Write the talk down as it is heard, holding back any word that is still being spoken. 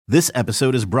This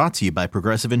episode is brought to you by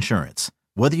Progressive Insurance.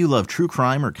 Whether you love true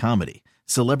crime or comedy,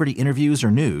 celebrity interviews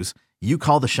or news, you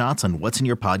call the shots on what's in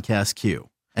your podcast queue.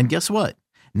 And guess what?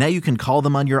 Now you can call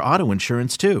them on your auto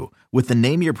insurance too with the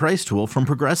Name Your Price tool from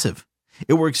Progressive.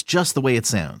 It works just the way it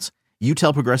sounds. You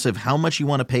tell Progressive how much you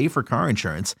want to pay for car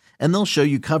insurance, and they'll show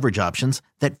you coverage options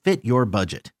that fit your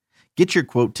budget. Get your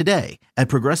quote today at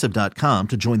Progressive.com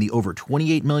to join the over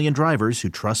 28 million drivers who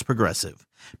trust Progressive.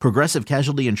 Progressive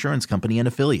Casualty Insurance Company and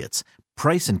Affiliates.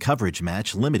 Price and coverage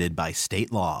match limited by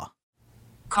state law.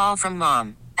 Call from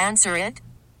mom. Answer it.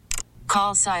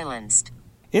 Call silenced.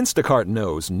 Instacart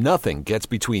knows nothing gets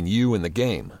between you and the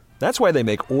game. That's why they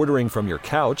make ordering from your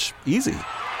couch easy.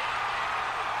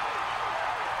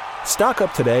 Stock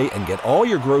up today and get all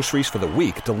your groceries for the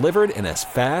week delivered in as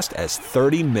fast as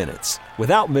 30 minutes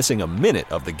without missing a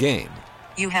minute of the game.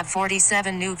 You have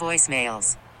 47 new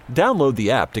voicemails. Download the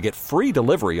app to get free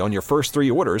delivery on your first 3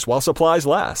 orders while supplies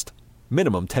last.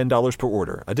 Minimum $10 per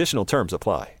order. Additional terms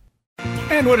apply.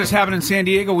 And what is happening in San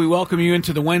Diego? We welcome you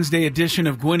into the Wednesday edition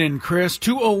of Gwynn and Chris.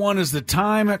 2:01 is the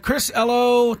time. Chris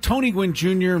Ello, Tony Gwynn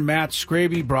Jr., Matt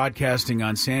Skraby, broadcasting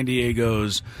on San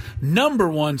Diego's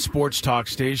 #1 sports talk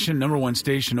station, #1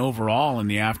 station overall in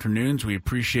the afternoons. We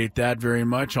appreciate that very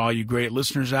much, all you great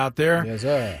listeners out there. Yes,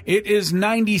 sir. It is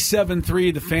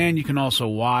 97.3 The Fan. You can also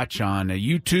watch on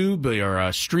YouTube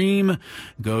or stream.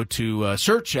 Go to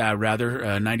search,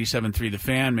 97.3 The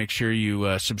Fan. Make sure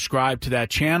you subscribe to that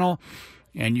channel.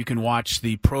 And you can watch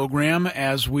the program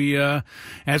as we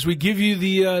give you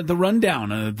the rundown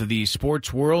of the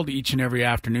sports world each and every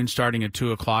afternoon, starting at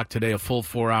 2:00 today. A full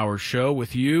 4-hour show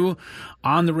with you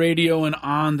on the radio and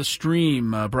on the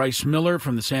stream. Bryce Miller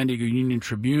from the San Diego Union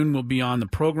Tribune will be on the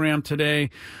program today.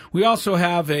 We also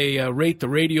have a Rate the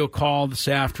Radio call this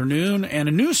afternoon and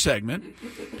a new segment,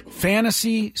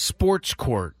 Fantasy Sports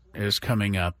Court, is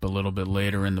coming up a little bit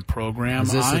later in the program.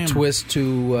 Is this a twist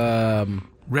to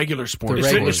regular sports?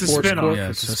 It's a spin-off. Yeah,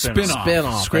 it's a spin-off.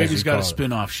 Skraby's got a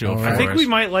spin-off show for I think us. we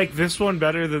might like this one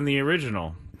better than the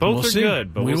original. Both are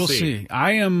good, but we will see. see.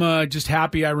 I am just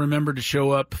happy I remembered to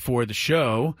show up for the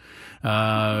show.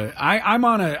 I'm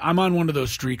on one of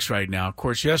those streaks right now. Of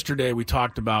course, yesterday we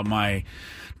talked about my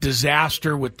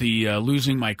disaster with the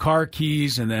losing my car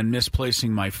keys and then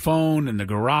misplacing my phone in the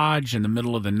garage in the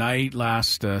middle of the night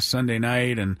last Sunday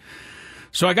night, and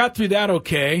so I got through that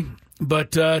okay.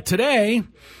 But today,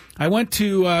 I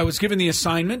was given the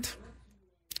assignment,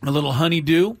 a little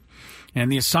honeydew,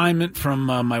 and the assignment from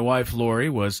my wife, Lori,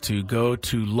 was to go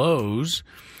to Lowe's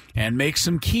and make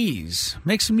some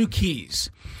new keys.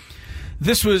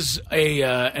 This was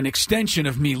an extension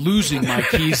of me losing my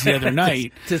keys the other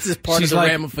night. This is part of the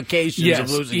ramifications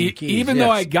of losing your keys. Even though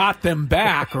I got them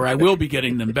back, or I will be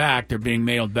getting them back, they're being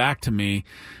mailed back to me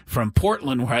from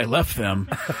Portland where I left them.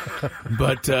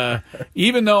 But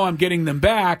even though I'm getting them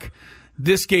back,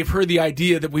 this gave her the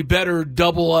idea that we better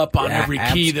double up on every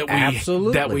key that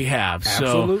we have.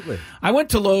 Absolutely. So I went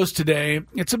to Lowe's today.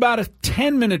 It's about a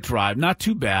 10-minute drive, not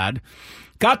too bad.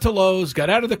 Got to Lowe's, got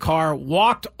out of the car,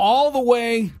 walked all the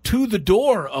way to the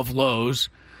door of Lowe's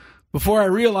before I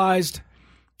realized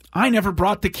I never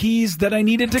brought the keys that I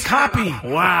needed to copy.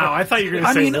 Wow, I thought you were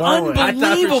going to say wallet. Unbelievable.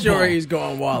 I thought for sure he was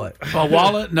going wallet. A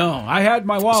wallet? No, I had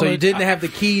my wallet. So you didn't have the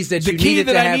keys that you needed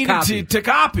to have copied. To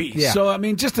copy. Yeah. So,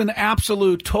 just an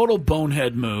absolute total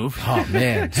bonehead move. Oh,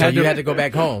 man. So you had to go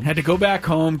back home. Had to go back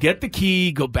home, get the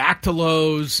key, go back to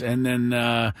Lowe's, and then...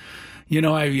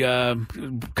 I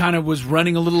kind of was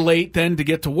running a little late then to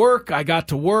get to work. I got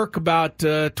to work about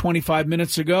 25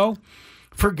 minutes ago.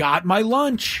 Forgot my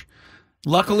lunch.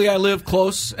 Luckily, I live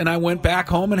close, and I went back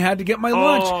home and had to get my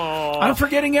lunch. I'm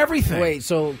forgetting everything. Wait,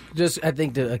 so I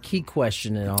think a key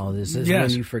question in all this is when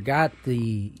you forgot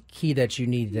the key that you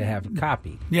needed to have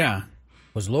copied. Yeah.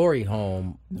 Was Lori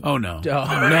home? Oh no,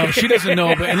 no, she doesn't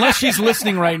know. But unless she's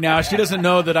listening right now, she doesn't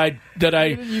know that I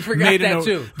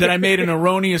made an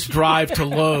erroneous drive to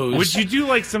Lowe's. Would you do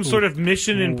like some sort of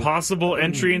Mission Impossible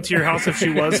entry into your house if she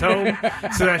was home,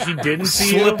 so that she didn't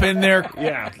see you? Slip in there,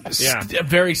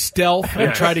 very stealth,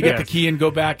 and try to get the key and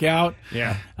go back out.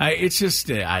 Yeah, it's just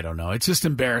I don't know. It's just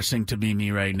embarrassing to be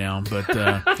me right now. But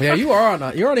yeah, you're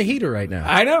on a heater right now.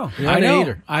 I know. You're on a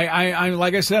heater. I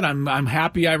like I said, I'm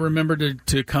happy I remembered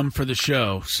to come for the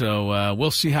show. So we'll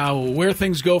see where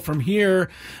things go from here.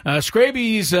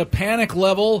 Skraby's panic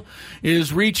level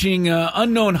is reaching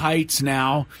unknown heights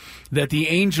now that the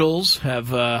Angels have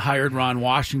hired Ron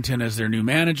Washington as their new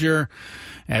manager.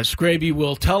 As Skraby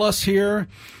will tell us here,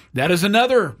 that is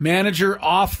another manager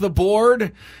off the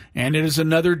board, and it is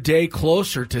another day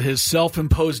closer to his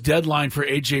self-imposed deadline for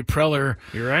A.J. Preller.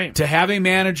 You're right. To have a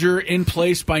manager in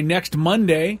place by next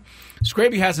Monday,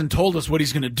 Skraby hasn't told us what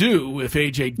he's going to do if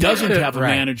AJ doesn't have a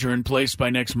manager in place by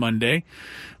next Monday.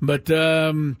 But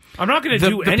I'm not going to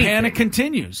do anything. The panic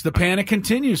continues. The panic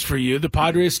continues for you. The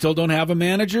Padres still don't have a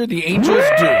manager. The Angels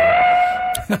do.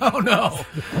 Oh no,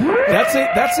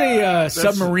 that's a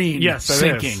submarine. Yes,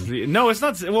 sinking. No, it's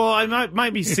not. Well, it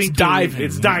might be sinking. It's diving.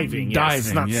 It's diving. Yes,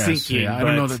 it's not sinking. Yeah, I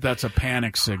don't know that that's a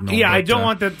panic signal. Yeah, I don't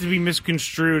want that to be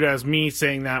misconstrued as me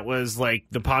saying that was like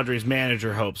the Padres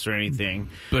manager hopes or anything.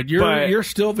 But you're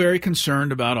still very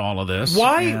concerned about all of this.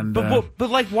 Why? And, but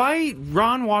like why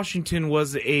Ron Washington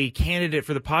was a candidate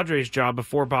for the Padres job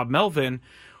before Bob Melvin?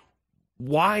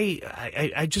 Why?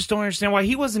 I just don't understand why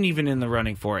he wasn't even in the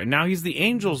running for it. Now he's the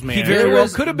Angels manager. He very well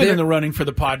could have been in the running for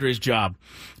the Padres job.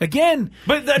 Again,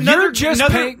 but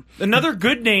another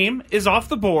good name is off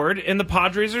the board, and the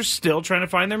Padres are still trying to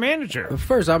find their manager.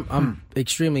 First, I'm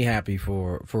extremely happy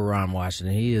for Ron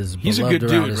Washington. He's a good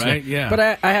dude, right? Yeah. But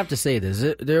I have to say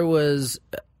this: there was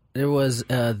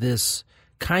this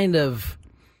kind of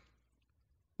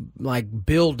like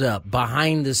build up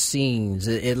behind the scenes,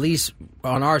 at least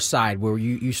on our side, where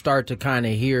you start to kind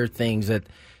of hear things that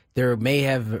there may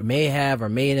have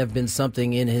been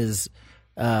something in his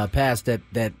past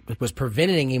that was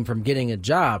preventing him from getting a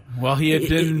job. Well, he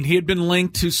had been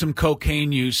linked to some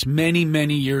cocaine use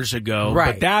many years ago,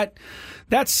 right? But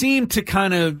that seemed to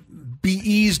kind of be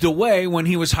eased away when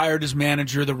he was hired as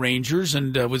manager of the Rangers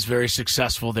and was very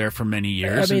successful there for many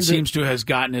years. And seems to have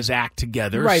gotten his act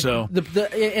together. Right. So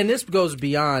and this goes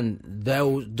beyond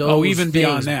those even things.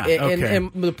 Beyond that. Okay.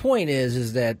 And the point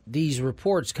is that these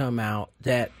reports come out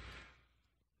that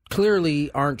clearly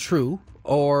aren't true,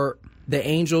 or the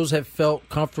Angels have felt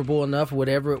comfortable enough,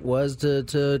 whatever it was,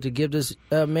 to give this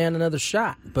man another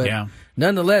shot. But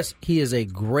nonetheless,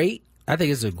 I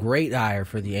think it's a great hire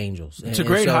for the Angels. It's a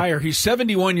great hire. He's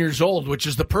 71 years old, which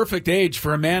is the perfect age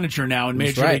for a manager now in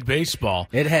Major League Baseball.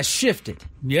 It has shifted.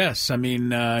 Yes. I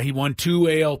mean, he won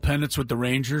 2 AL pennants with the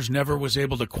Rangers, never was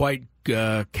able to quite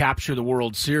capture the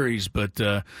World Series. But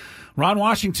Ron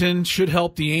Washington should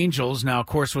help the Angels. Now, of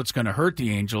course, what's going to hurt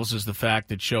the Angels is the fact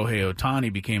that Shohei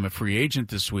Ohtani became a free agent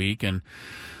this week, and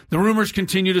the rumors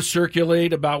continue to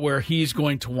circulate about where he's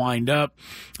going to wind up.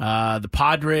 The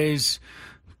Padres,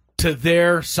 to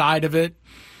their side of it,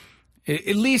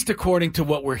 at least according to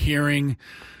what we're hearing,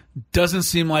 doesn't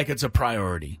seem like it's a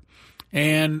priority.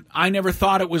 And I never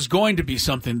thought it was going to be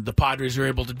something the Padres are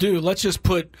able to do. Let's just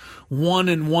put 1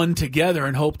 and 1 together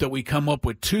and hope that we come up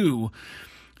with 2.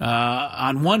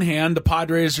 On one hand, the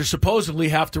Padres are supposedly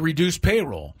have to reduce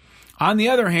payroll. On the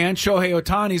other hand, Shohei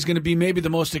Ohtani is going to be maybe the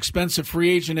most expensive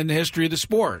free agent in the history of the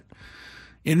sport.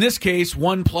 In this case,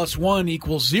 1 + 1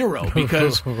 = 0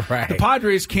 because the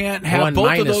Padres can't have 1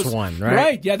 both of those. 1,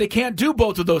 right? Yeah, they can't do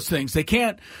both of those things. They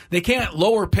can't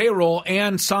lower payroll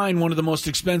and sign one of the most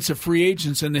expensive free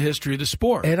agents in the history of the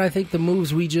sport. And I think the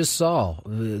moves we just saw,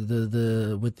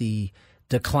 with the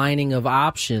declining of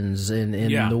options and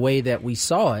the way that we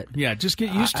saw it. Yeah, just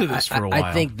get used to this for a while.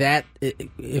 I think that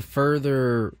it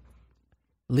further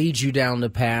leads you down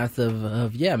the path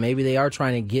of maybe they are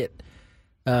trying to get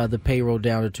the payroll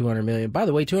down to $200 million. By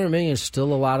the way, $200 million is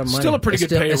still a lot of money. Still a pretty good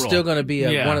payroll. It's still going to be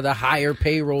one of the higher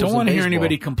payrolls. Don't want to in hear baseball.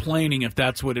 anybody complaining if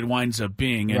that's what it winds up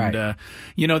being. And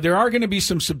there are going to be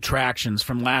some subtractions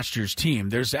from last year's team.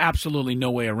 There's absolutely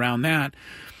no way around that.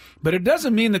 But it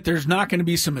doesn't mean that there's not going to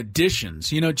be some additions.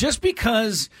 Just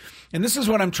because, and this is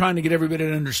what I'm trying to get everybody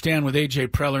to understand with A.J.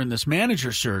 Preller and this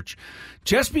manager search,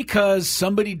 just because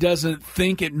somebody doesn't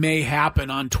think it may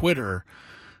happen on Twitter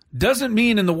doesn't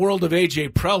mean in the world of A.J.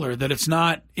 Preller that it's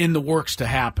not in the works to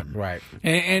happen. Right.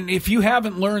 And if you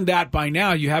haven't learned that by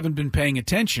now, you haven't been paying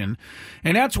attention.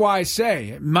 And that's why I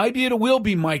say, maybe it will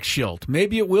be Mike Schilt.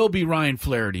 Maybe it will be Ryan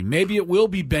Flaherty. Maybe it will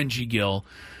be Benji Gill.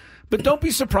 But don't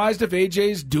be surprised if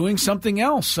AJ's doing something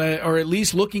else, or at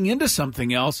least looking into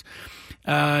something else.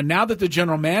 Now that the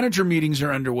general manager meetings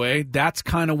are underway, that's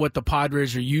kind of what the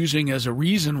Padres are using as a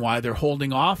reason why they're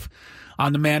holding off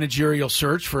on the managerial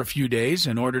search for a few days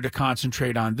in order to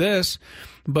concentrate on this.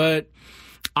 But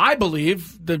I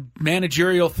believe the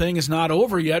managerial thing is not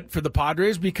over yet for the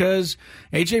Padres because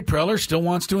A.J. Preller still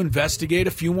wants to investigate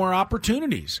a few more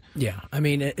opportunities. Yeah, I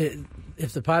mean,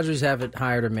 if the Padres haven't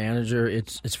hired a manager,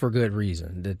 it's for good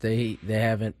reason, that they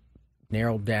haven't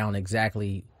narrowed down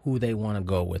exactly who they want to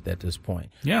go with at this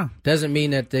point. Yeah. Doesn't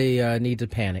mean that they need to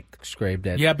panic,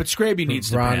 Skraby. Yeah, but Skraby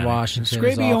needs to panic. Ron Washington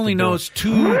Skraby only knows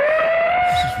 2...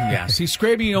 Yeah, see,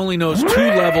 Skraby only knows 2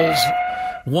 levels.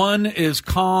 1 is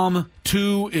calm,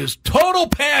 2 is total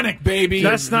panic, baby.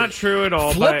 That's not true at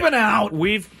all. Flipping out.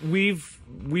 We've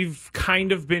we've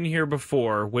kind of been here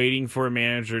before, waiting for a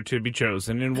manager to be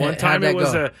chosen. And one time it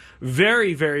was a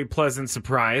very, very pleasant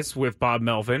surprise with Bob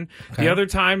Melvin. Okay. The other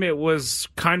time it was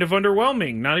kind of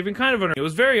underwhelming. Not even kind of underwhelming. It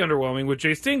was very underwhelming with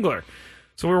Jay Stingler.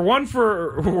 So we're one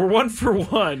for one.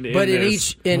 But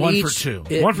one for two.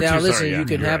 Now listen, you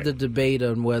can have the debate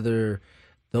on whether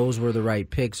those were the right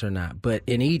picks or not. But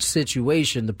in each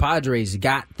situation, the Padres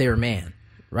got their man,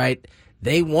 right?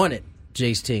 They wanted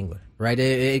Jay Stingler, right?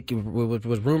 It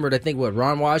was rumored, I think,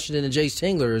 Ron Washington and Jay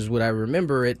Stingler is what I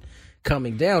remember it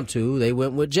coming down to. They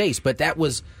went with Jace, but that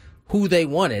was who they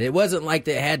wanted. It wasn't like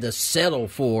they had to settle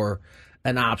for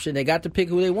an option. They got to pick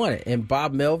who they wanted. In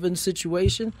Bob Melvin's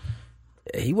situation,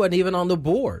 he wasn't even on the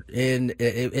board, and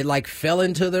it like fell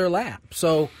into their lap.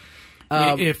 So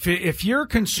if you're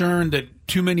concerned that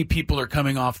too many people are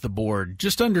coming off the board,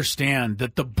 just understand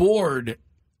that the board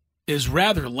is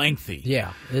rather lengthy.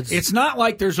 Yeah. It's not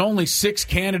like there's only 6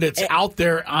 candidates out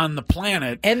there on the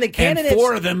planet, and the candidates,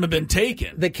 4 of them have been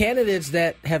taken. The candidates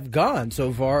that have gone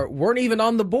so far weren't even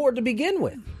on the board to begin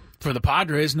with. For the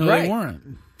Padres, no, right. They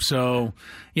weren't. So,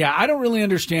 yeah, I don't really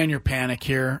understand your panic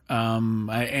here.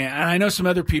 I know some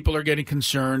other people are getting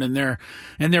concerned, and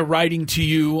they're writing to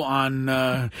you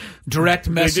on direct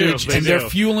message, they're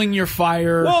fueling your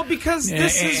fire. Well, because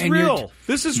this is real.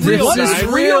 This is real. What is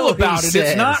real about it?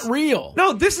 It's not real.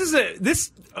 No, this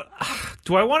is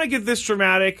do I want to get this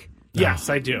dramatic? No. Yes,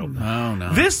 I do.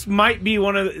 No. This might be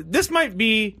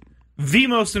the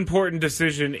most important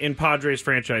decision in Padres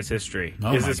franchise history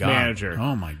is this manager.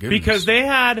 Oh, my goodness. Because they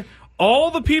had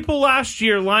all the people last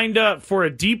year lined up for a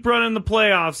deep run in the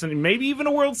playoffs and maybe even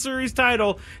a World Series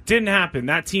title. Didn't happen.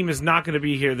 That team is not going to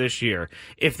be here this year.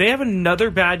 If they have another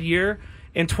bad year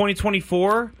in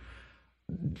 2024,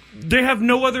 they have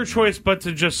no other choice but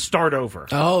to just start over.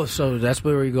 Oh, so that's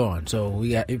where we're going. So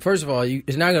we got, first of all,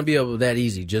 it's not going to be that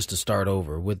easy just to start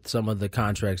over with some of the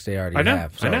contracts they already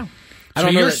have. So. I know. So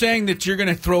you're saying that you're going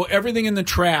to throw everything in the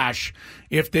trash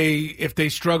if they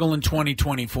struggle in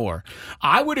 2024.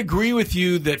 I would agree with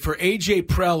you that for A.J.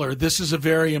 Preller, this is a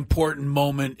very important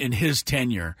moment in his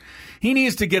tenure. He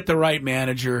needs to get the right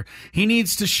manager. He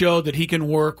needs to show that he can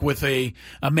work with a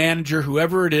manager,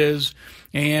 whoever it is,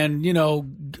 and,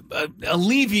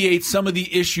 alleviate some of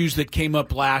the issues that came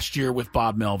up last year with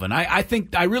Bob Melvin.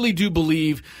 I really do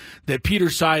believe that Peter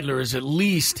Seidler is at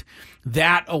least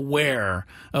that aware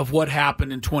of what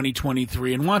happened in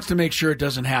 2023 and wants to make sure it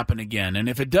doesn't happen again. And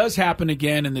if it does happen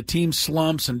again and the team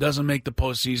slumps and doesn't make the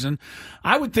postseason,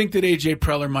 I would think that A.J.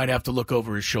 Preller might have to look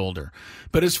over his shoulder.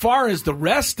 But as far as the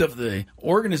rest of the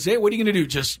organization, what are you going to do?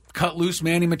 Just cut loose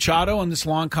Manny Machado on this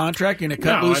long contract? You're going to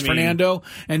cut loose Fernando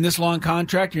and this long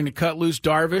contract? You're going to cut loose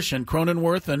Darvish and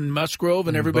Cronenworth and Musgrove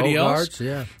and everybody else?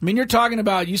 Yeah. I mean, you're talking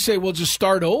about, you say, well, just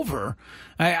start over.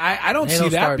 I don't see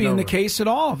that being the case at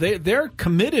all. They're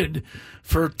committed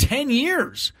for 10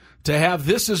 years to have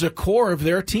this as a core of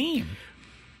their team.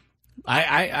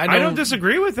 I don't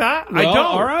disagree with that. Well, I don't.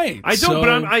 All right. I don't,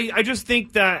 but I just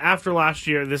think that after last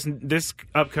year, this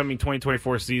upcoming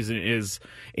 2024 season is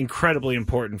incredibly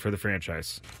important for the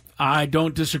franchise. I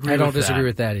don't disagree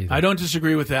with that either. I don't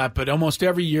disagree with that, but almost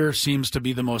every year seems to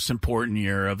be the most important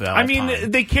year of all time.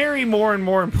 They carry more and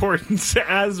more importance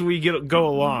as we go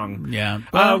along. Yeah.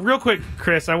 Real quick,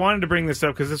 Chris, I wanted to bring this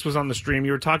up because this was on the stream.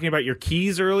 You were talking about your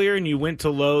keys earlier, and you went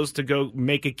to Lowe's to go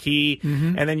make a key,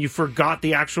 and then you forgot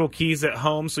the actual keys at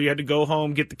home, so you had to go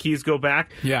home, get the keys, go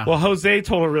back. Yeah. Well, Jose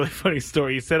told a really funny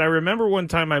story. He said, I remember one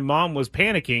time my mom was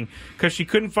panicking because she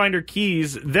couldn't find her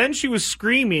keys. Then she was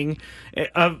screaming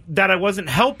that I wasn't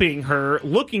helping her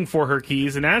looking for her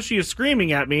keys, and as she is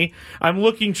screaming at me, I'm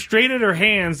looking straight at her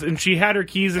hands, and she had her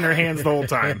keys in her hands the whole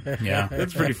time. Yeah.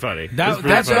 That's pretty funny. That's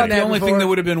about the only thing that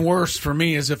would have been worse for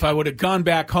me is if I would have gone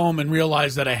back home and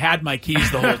realized that I had my keys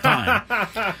the whole time.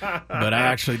 But I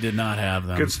actually did not have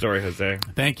them. Good story, Jose.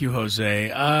 Thank you, Jose.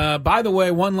 By the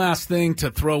way, one last thing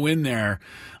to throw in there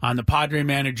on the Padre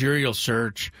managerial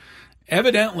search.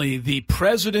 Evidently, the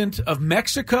president of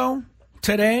Mexico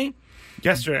today...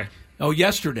 Yesterday.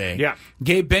 Yeah.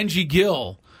 Gave Benji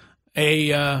Gill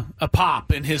a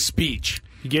pop in his speech.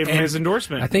 He gave him his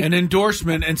endorsement. I think an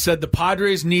endorsement, and said the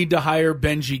Padres need to hire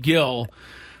Benji Gill,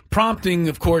 prompting,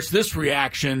 of course, this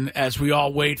reaction as we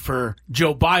all wait for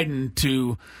Joe Biden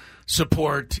to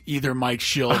support either Mike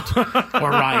Schilt or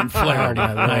Ryan Flaherty.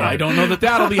 I don't know that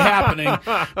that'll be happening,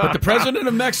 but the president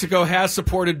of Mexico has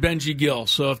supported Benji Gil.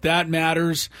 So if that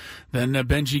matters, then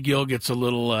Benji Gil gets a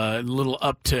little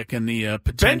uptick in the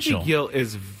potential. Benji Gil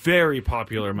is very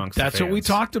popular amongst the fans. That's what we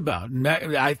talked about.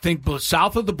 I think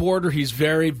south of the border, he's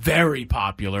very, very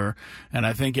popular, and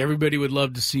I think everybody would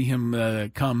love to see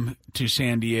him come to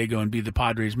San Diego and be the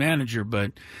Padres manager,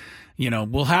 but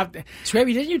we'll have to.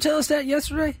 Skraby, didn't you tell us that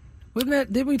yesterday?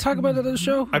 Didn't we talk about that on the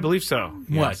show? I believe so. What?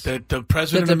 Yes. The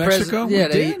president of Mexico? Yeah,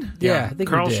 did? Yeah, I think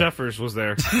Carl we did. Sheffers was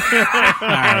there. All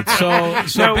right,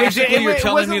 so basically you're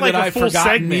telling me that I've forgotten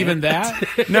segment. Even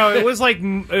that? No, it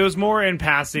was more in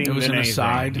passing. It was than an anything.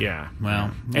 aside. Yeah.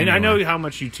 Well, and anyway. I know how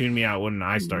much you tune me out when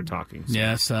I start talking. So.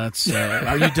 Yes, that's.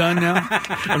 Are you done now?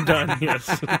 I'm done. Yes.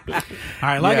 All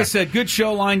right. Like I said, good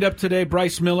show lined up today.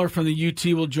 Bryce Miller from the UT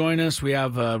will join us. We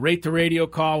have Rate the Radio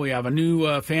call. We have a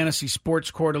new fantasy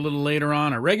sports court a little later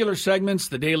on. Our regular segments,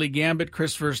 the Daily Gambit,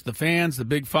 Chris versus the Fans, the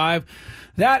Big Five.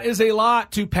 That is a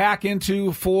lot to pack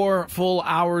into 4 full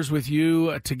hours with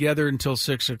you together until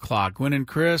 6 o'clock. Gwynn and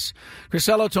Chris,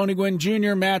 Crisello, Tony Gwynn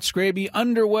Jr., Matt Skraby,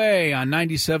 underway on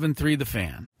 97.3 The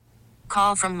Fan.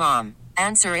 Call from mom.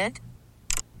 Answer it.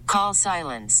 Call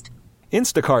silenced.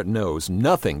 Instacart knows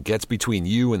nothing gets between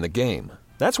you and the game.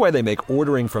 That's why they make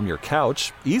ordering from your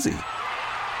couch easy.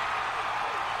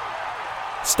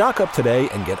 Stock up today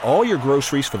and get all your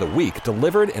groceries for the week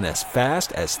delivered in as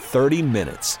fast as 30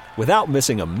 minutes without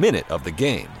missing a minute of the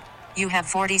game. You have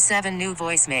 47 new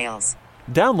voicemails.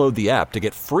 Download the app to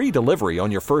get free delivery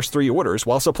on your first 3 orders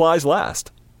while supplies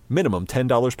last. Minimum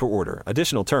 $10 per order.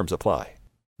 Additional terms apply.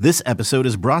 This episode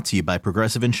is brought to you by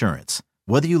Progressive Insurance.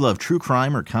 Whether you love true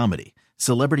crime or comedy,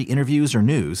 celebrity interviews or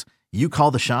news, you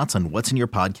call the shots on what's in your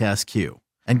podcast queue.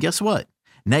 And guess what?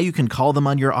 Now you can call them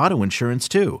on your auto insurance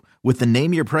too with the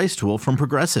Name Your Price tool from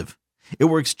Progressive. It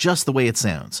works just the way it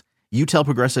sounds. You tell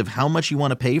Progressive how much you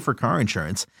want to pay for car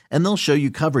insurance, and they'll show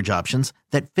you coverage options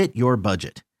that fit your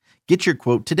budget. Get your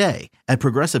quote today at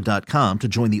Progressive.com to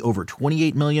join the over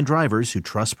 28 million drivers who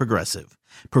trust Progressive.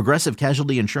 Progressive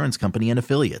Casualty Insurance Company and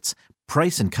Affiliates.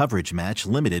 Price and coverage match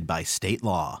limited by state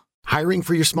law. Hiring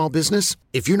for your small business?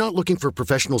 If you're not looking for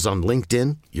professionals on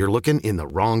LinkedIn, you're looking in the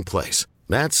wrong place.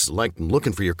 That's like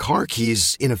looking for your car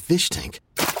keys in a fish tank.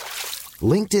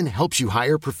 LinkedIn helps you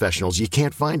hire professionals you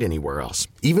can't find anywhere else,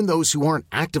 even those who aren't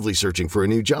actively searching for a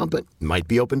new job but might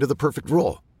be open to the perfect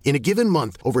role. In a given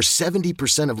month, over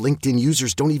 70% of LinkedIn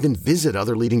users don't even visit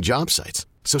other leading job sites.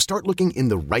 So start looking in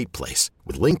the right place.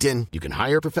 With LinkedIn, you can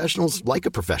hire professionals like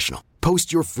a professional.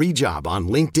 Post your free job on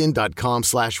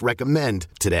linkedin.com/recommend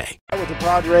today. With the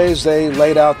Padres, they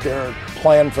laid out their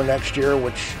plan for next year,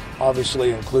 which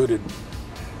obviously included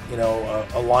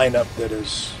a lineup that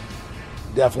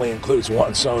definitely includes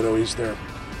Juan Soto. He's their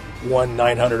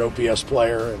 900 OPS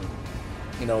player,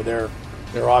 and they're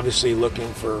obviously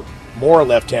looking for more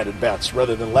left-handed bats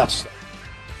rather than less.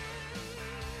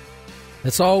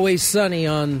 It's always sunny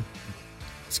on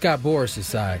Scott Boras'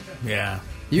 side. Yeah.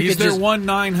 You He's their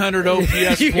 900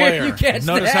 OPS player.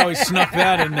 Notice how he snuck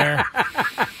that in there.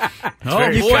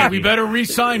 We better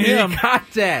re-sign him. You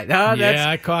caught that.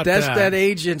 I caught that. That's that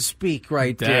agent speak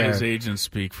right there. That is agent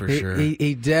speak for sure.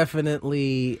 He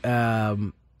definitely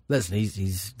listen.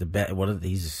 He's the best.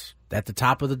 He's at the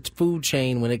top of the food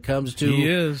chain when it comes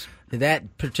to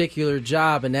that particular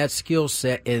job and that skill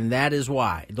set, and that is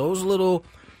why those little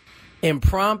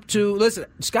impromptu. Listen,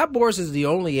 Scott Boras is the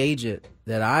only agent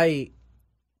that I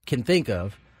can think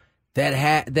of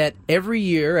that every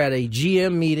year at a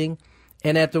GM meeting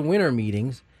and at the winter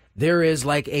meetings there is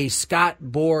like a Scott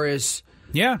Boras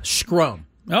scrum.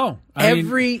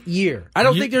 Every year. I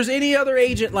don't think there's any other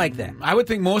agent like that. I would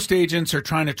think most agents are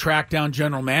trying to track down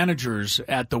general managers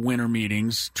at the winter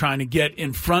meetings, trying to get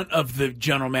in front of the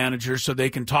general managers so they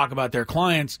can talk about their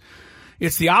clients.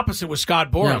 It's the opposite with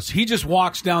Scott Boras. Yeah. He just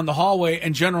walks down the hallway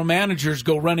and general managers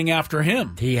go running after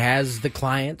him. He has the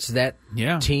clients that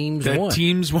teams want.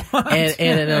 Teams want.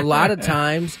 And a lot of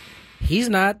times, he's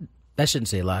not, I shouldn't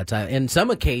say a lot of times,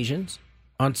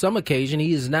 on some occasion,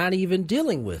 he is not even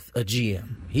dealing with a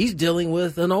GM. He's dealing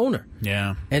with an owner.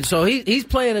 Yeah. And so he's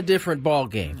playing a different ball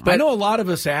game. But I know a lot of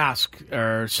us ask,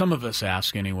 or some of us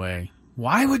ask anyway,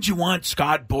 why would you want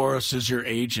Scott Boras as your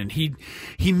agent? He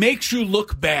makes you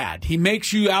look bad. He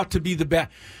makes you out to be the bad.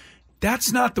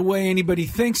 That's not the way anybody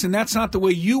thinks, and that's not the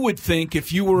way you would think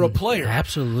if you were a player.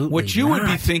 Absolutely What you would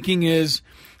be thinking is,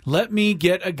 let me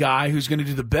get a guy who's going to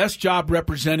do the best job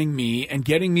representing me and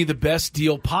getting me the best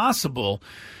deal possible.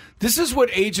 This is what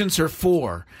agents are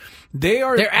for.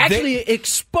 They're actually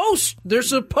exposed. They're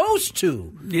supposed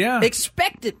to. Yeah.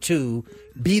 Expected to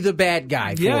be the bad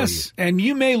guy for you. Yes, and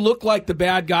you may look like the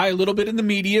bad guy a little bit in the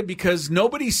media because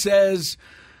nobody says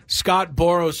Scott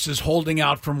Boras is holding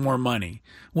out for more money.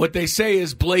 What they say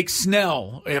is Blake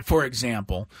Snell, for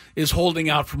example, is holding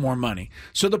out for more money.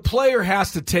 So the player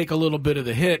has to take a little bit of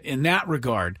the hit in that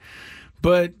regard.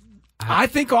 But I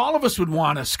think all of us would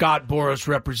want a Scott Boras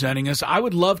representing us. I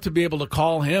would love to be able to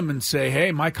call him and say,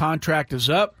 hey, my contract is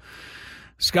up.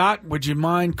 Scott, would you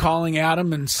mind calling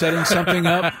Adam and setting something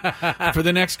up for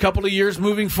the next couple of years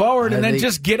moving forward and then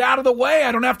just get out of the way?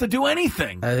 I don't have to do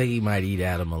anything. I think he might eat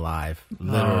Adam alive,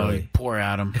 literally. Oh, poor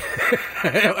Adam.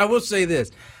 I will say this.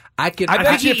 I think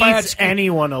he eats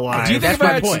anyone alive. Do you think That's if my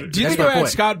I had, point. do you That's think if my I had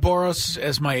point. Scott Boras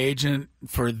as my agent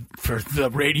for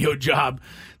the radio job,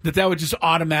 that would just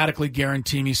automatically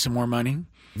guarantee me some more money?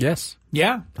 Yes.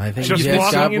 Yeah. I think Just yes,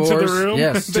 walking Scott into the Boras, room?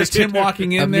 Yes. Just him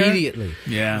walking in there? Immediately.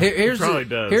 Yeah.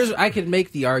 Does. I could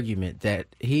make the argument that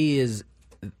he is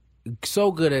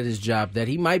so good at his job that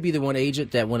he might be the one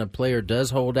agent that when a player does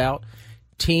hold out,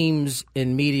 teams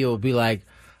in media will be like,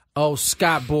 oh,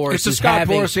 Scott Boras It's a Scott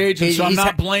Boras agent, so I'm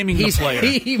not blaming the player.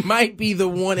 He might be the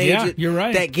one agent you're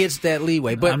right. that gets that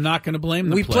leeway. But I'm not going to blame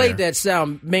the we player. played that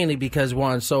sound mainly because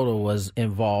Juan Soto was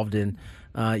involved, and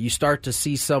you start to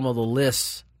see some of the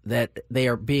lists that they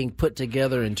are being put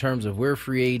together in terms of where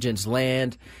free agents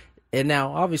land. And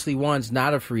now, obviously, Juan's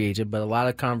not a free agent, but a lot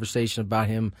of conversation about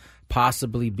him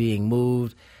possibly being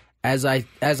moved. As I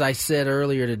said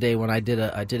earlier today when I did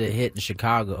a hit in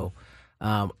Chicago,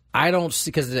 I don't see,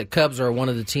 because the Cubs are one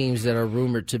of the teams that are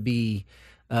rumored to be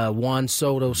Juan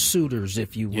Soto suitors,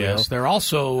 if you will. Yes, they're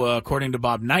also, according to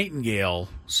Bob Nightingale,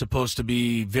 supposed to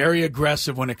be very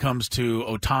aggressive when it comes to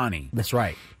Ohtani. That's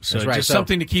right. So That's right. just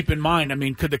something to keep in mind. I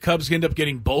mean, could the Cubs end up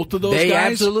getting both of those they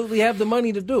guys? absolutely have the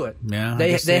money to do it. Yeah, I they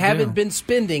guess they haven't do. been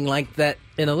spending like that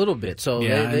in a little bit. So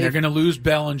Yeah, and they're going to lose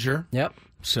Bellinger. Yep.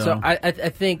 So I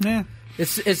think Yeah.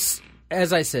 it's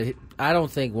as I said, I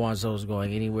don't think Juan Soto's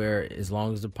going anywhere as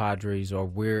long as the Padres are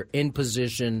we're in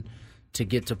position to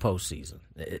get to postseason.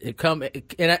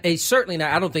 Certainly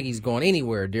not. I don't think he's going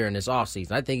anywhere during this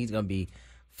offseason. I think he's going to be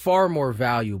far more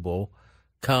valuable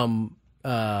come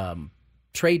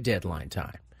trade deadline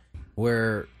time,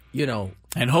 where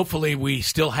and hopefully we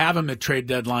still have him at trade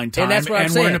deadline time, And that's what I'm we're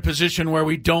saying. in a position where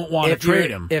we don't want to trade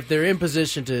him. If they're in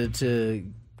position to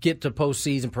get to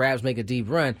postseason, perhaps make a deep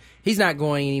run, he's not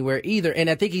going anywhere either. And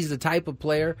I think he's the type of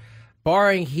player,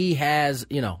 barring he has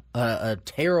a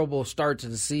terrible start to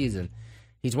the season,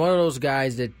 he's one of those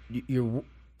guys that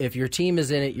if your team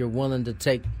is in it, you're willing to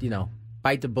take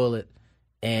bite the bullet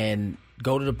and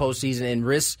go to the postseason and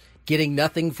risk getting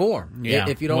nothing for him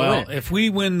if you don't win. If we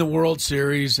win the World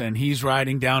Series and he's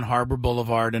riding down Harbor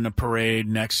Boulevard in a parade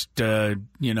next,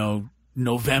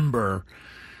 November,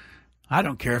 I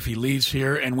don't care if he leaves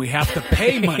here and we have to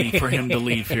pay money for him to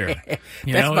leave here.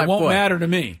 It won't matter to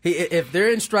me. If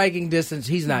they're in striking distance,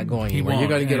 he's not going He anywhere. won't.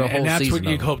 You're going to get a whole and that's season what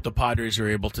you of it. hope the Padres are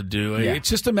able to do. Yeah. It's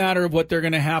just a matter of what they're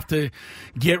going to have to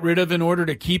get rid of in order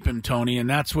to keep him, Tony, and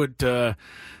that's what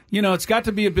it's got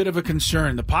to be a bit of a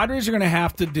concern. The Padres are going to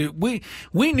have to do. We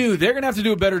knew they're going to have to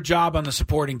do a better job on the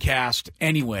supporting cast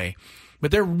anyway. But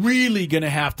they're really going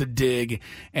to have to dig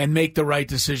and make the right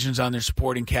decisions on their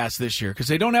supporting cast this year because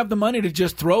they don't have the money to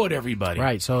just throw at everybody.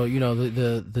 Right. So,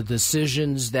 the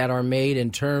decisions that are made in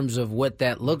terms of what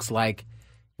that looks like,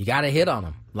 you got to hit on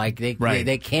them. Like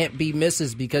they can't be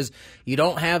misses because you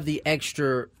don't have the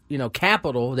extra,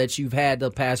 capital that you've had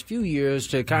the past few years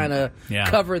to kind of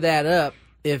cover that up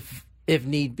if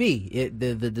need be.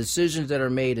 The decisions that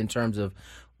are made in terms of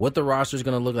what the roster is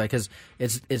going to look like, because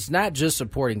it's not just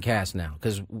supporting cast now.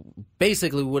 Because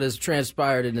basically, what has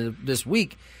transpired in this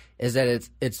week is that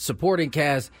it's supporting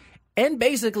cast and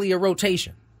basically a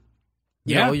rotation.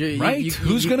 Right.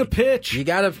 Who's going to pitch? You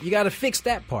gotta fix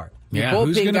that part.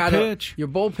 Who's going to pitch? Your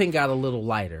bullpen got a little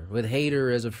lighter with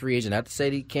Hader as a free agent. I have to say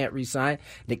that he can't re-sign.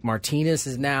 Nick Martinez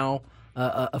is now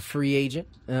a free agent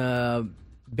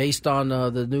based on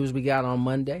the news we got on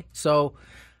Monday. So.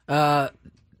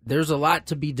 There's a lot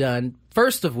to be done.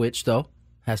 First of which, though,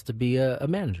 has to be a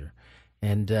manager.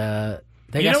 And what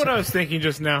I was thinking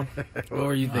just now? What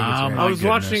were you thinking? I was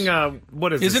watching.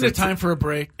 What is? Isn't it time for a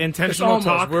break? Intentional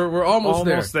talk. We're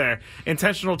almost there.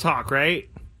 Intentional talk, right?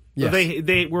 Yes.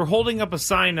 They were holding up a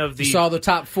sign of the. You saw the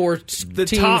top four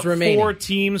teams remaining. 4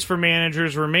 teams for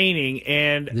managers remaining,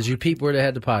 and did you peep where they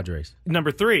had the Padres?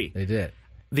 Number 3. They did.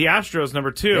 The Astros,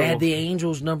 number 2. They had the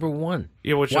Angels, number 1.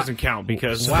 Yeah, which doesn't count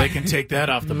because they can take that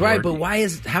off the board. Right, but why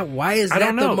is that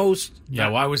the most? Yeah,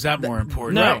 why was that more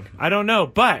important? No, I don't know.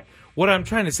 But what I'm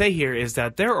trying to say here is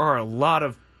that there are a lot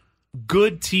of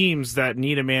good teams that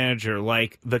need a manager,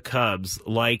 like the Cubs,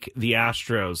 like the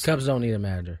Astros. Cubs don't need a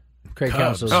manager. Craig Cubs.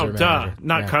 Counsell's Oh, their duh. manager.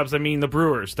 Not Cubs. I mean the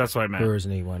Brewers. That's what I meant. Brewers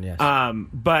need one, yes.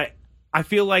 But I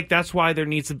feel like that's why there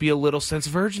needs to be a little sense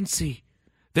of urgency.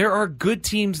 There are good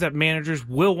teams that managers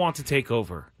will want to take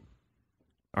over.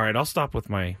 All right, I'll stop with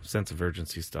my sense of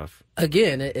urgency stuff.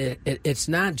 Again, it's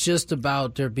not just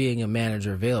about there being a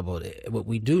manager available. What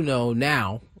we do know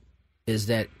now is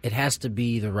that it has to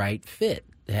be the right fit.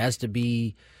 It has to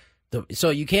be so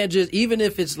you can't just, even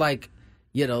if it's like,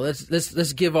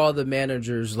 let's give all the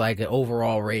managers like an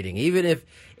overall rating, even if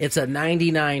it's a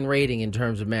 99 rating in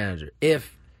terms of manager.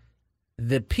 If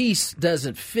the piece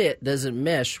doesn't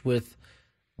mesh with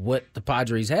what the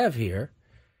Padres have here,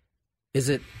 is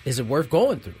it worth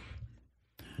going through?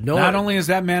 No. Not only is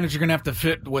that manager going to have to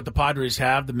fit what the Padres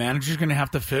have, the manager's going to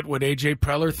have to fit what A.J.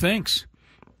 Preller thinks.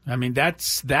 I mean,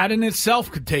 that in itself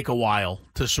could take a while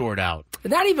to sort out.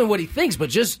 Not even what he thinks,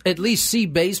 but just at least see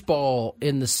baseball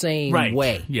in the same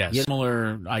way. Yes,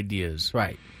 similar ideas.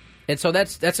 Right. And so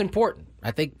that's important. I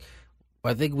think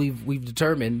we've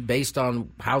determined, based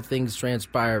on how things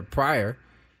transpired prior,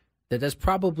 that that's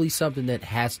probably something that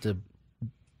has to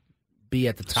be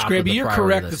at the top of the Skraby, you're priority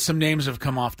correct list. that some names have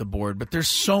come off the board, but there's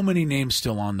so many names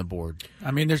still on the board.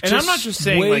 I mean, there's And just, I'm not just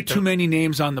saying, way like, too many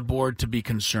names on the board to be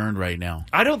concerned right now.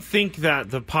 I don't think that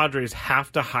the Padres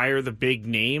have to hire the big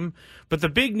name, but the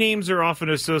big names are often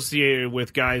associated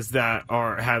with guys that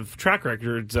have track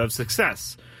records of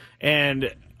success.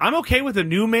 And I'm okay with a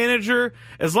new manager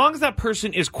as long as that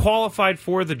person is qualified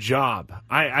for the job.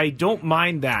 I don't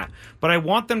mind that, but I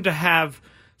want them to have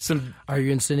some. Are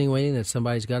you insinuating that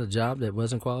somebody's got a job that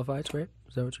wasn't qualified for it?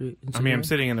 Is that what you're insinuating? I mean, I'm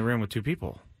sitting in the room with two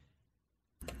people.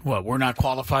 What, we're not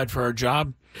qualified for our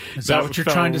job? Is that what you're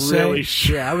trying to really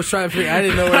say? Yeah, I was trying to figure. I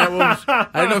didn't know that was. I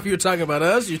didn't know if you were talking about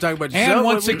us. You're talking about yourself. And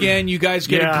once again, you guys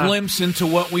get a glimpse into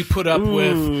what we put up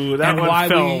with that and one why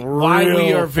fell we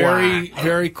real are very, flat.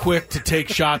 very quick to take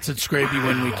shots at Skraby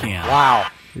when we can. Wow.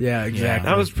 Yeah, exactly.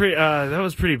 That was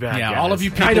pretty bad. Yeah, guys. all of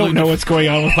you people. I don't know what's going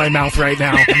on with my mouth right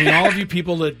now. I mean, all of you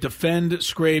people that defend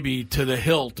Skraby to the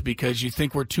hilt because you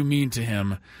think we're too mean to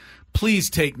him, please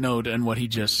take note on what he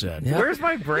just said. Yep. Where's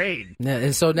my brain? Yeah,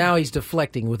 and so now he's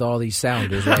deflecting with all these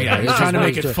sounders. Right Yeah, now. he's trying to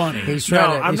make it funny.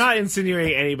 I'm not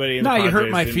insinuating anybody in the No, you hurt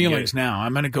Padres my didn't feelings get- now.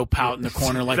 I'm going to go pout in the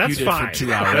corner like That's you did fine. for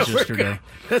 2 hours yesterday.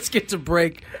 Let's get to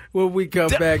break. When we come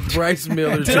back, Bryce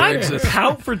Miller Did I joins us.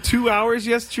 pout for 2 hours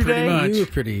yesterday? Pretty much. You were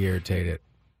pretty irritated.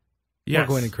 Yes.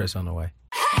 We're Gwynn and Chris on the way.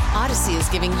 Odyssey is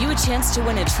giving you a chance to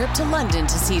win a trip to London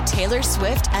to see Taylor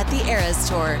Swift at the Eras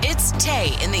Tour. It's Tay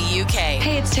in the UK.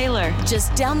 Hey, it's Taylor.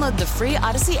 Just download the free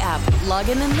Odyssey app, log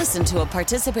in and listen to a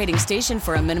participating station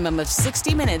for a minimum of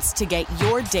 60 minutes to get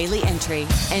your daily entry.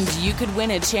 And you could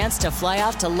win a chance to fly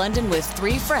off to London with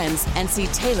 3 friends and see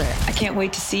Taylor. I can't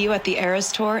wait to see you at the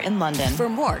Eras Tour in London. For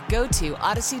more, go to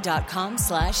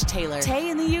odyssey.com/Taylor. Tay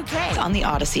in the UK. It's on the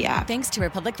Odyssey app. Thanks to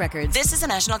Republic Records. This is a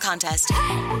national contest.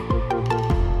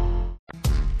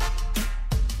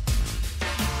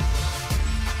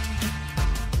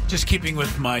 Just keeping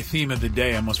with my theme of the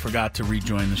day, I almost forgot to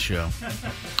rejoin the show.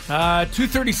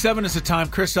 2:37 is the time.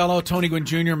 Chris Ello, Tony Gwynn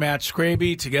Jr., Matt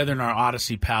Skraby, together in our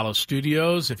Odyssey Palace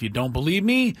studios. If you don't believe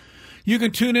me, you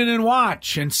can tune in and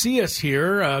watch and see us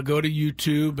here. Go to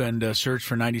YouTube and search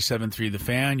for 97.3 The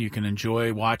Fan. You can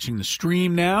enjoy watching the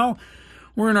stream now.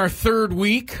 We're in our 3rd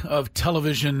week of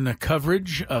television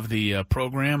coverage of the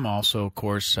program. Also, of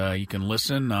course, you can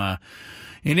listen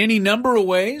in any number of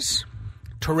ways.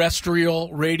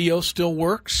 Terrestrial radio still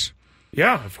works.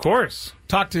 Yeah, of course.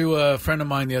 Talked to a friend of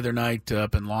mine the other night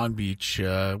up in Long Beach.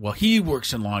 He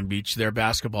works in Long Beach. Their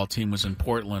basketball team was in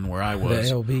Portland, where I was.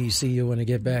 The LB, see you when I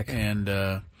get back. And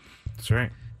that's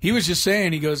right. He was just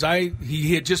saying, he goes,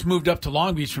 he had just moved up to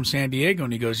Long Beach from San Diego,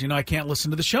 and he goes, I can't listen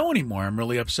to the show anymore. I'm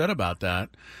really upset about that.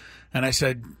 And I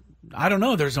said, I don't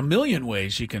know. There's a million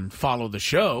ways you can follow the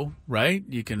show, right?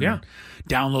 You can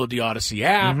download the Odyssey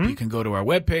app. You can go to our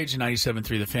webpage,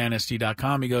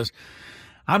 973thefansd.com. He goes,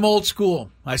 I'm old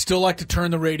school. I still like to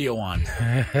turn the radio on.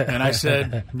 And I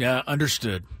said, yeah,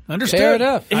 understood. Fair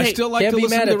enough. I Hey, still like can't to be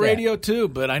listen mad to the at that. radio too,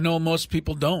 but I know most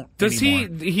people don't. Does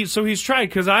anymore. So he's tried,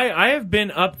 because I have been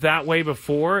up that way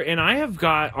before, and I have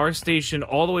got our station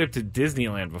all the way up to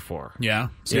Disneyland before. Yeah.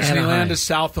 Yeah. Disneyland Anaheim. is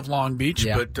south of Long Beach,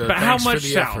 Yeah. but But how thanks much for the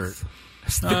south? effort.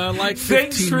 Like 15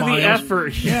 Thanks for miles. the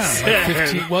effort. he Yeah, said. like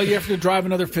 15. Well, you have to drive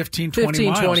another 15, 20 15,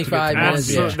 miles. to get 25 to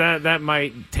minutes, Long So Beach. that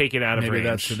might take it out of Maybe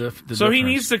range. that's the so he difference.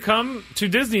 needs to come to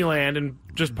Disneyland and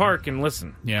just park and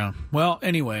listen. Yeah. Well,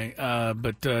 anyway,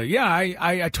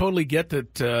 I totally get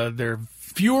that they're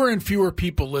fewer and fewer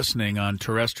people listening on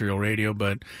terrestrial radio,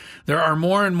 but there are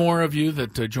more and more of you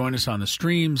that join us on the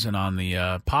streams and on the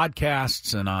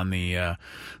podcasts and on the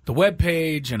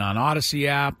webpage and on Odyssey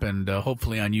app and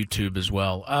hopefully on YouTube as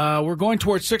well. We're going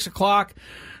towards 6 o'clock.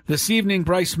 This evening,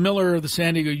 Bryce Miller of the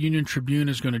San Diego Union-Tribune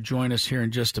is going to join us here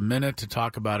in just a minute to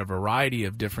talk about a variety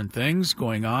of different things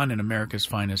going on in America's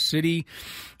finest city.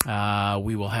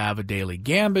 We will have a Daily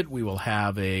Gambit. We will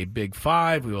have a Big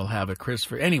Five. We will have a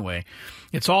Christopher. Anyway,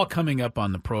 it's all coming up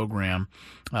on the program.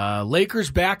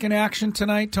 Lakers back in action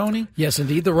tonight, Tony? Yes,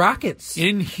 indeed. The Rockets.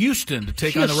 In Houston to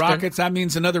take on the Rockets. That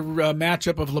means another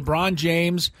matchup of LeBron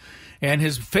James and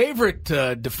his favorite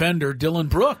defender, Dylan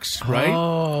Brooks, right?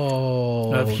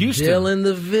 Oh, of Houston. Dylan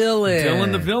the Villain.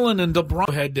 Dylan the Villain and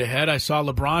LeBron head-to-head. I saw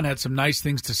LeBron had some nice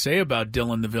things to say about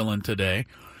Dylan the Villain today.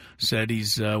 Said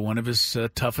he's one of his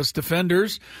toughest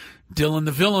defenders. Dylan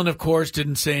the Villain, of course,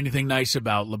 didn't say anything nice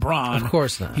about LeBron. Of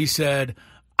course not. He said,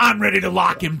 I'm ready to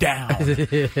lock him down.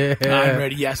 I'm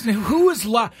ready, yes. Who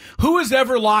has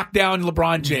ever locked down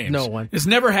LeBron James? No one. It's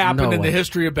never happened in the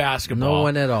history of basketball. No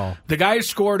one at all. The guy has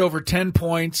scored over 10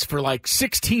 points for like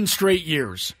 16 straight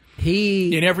years.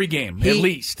 In every game, at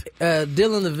least.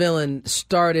 Dylan the Villain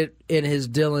started in his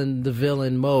Dylan the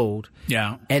Villain mode.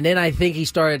 Yeah. And then I think he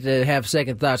started to have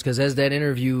second thoughts because as that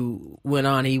interview went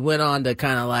on, he went on to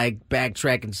kind of like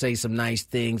backtrack and say some nice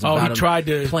things about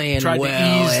him playing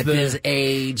well at his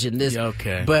age and this.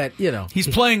 Okay. But, you know. He's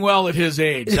playing well at his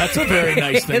age. That's a very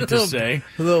nice thing to say.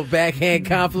 A little backhand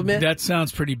compliment. That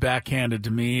sounds pretty backhanded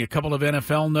to me. A couple of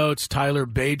NFL notes.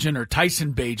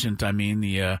 Tyson Bagent,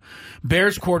 the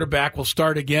Bears quarterback, will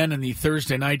start again in the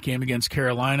Thursday night game against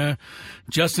Carolina.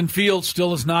 Justin Fields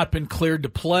still has not been cleared to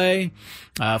play.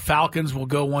 Falcons will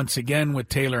go once again with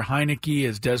Taylor Heineke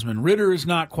as Desmond Ridder is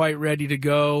not quite ready to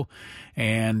go.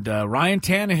 And Ryan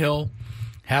Tannehill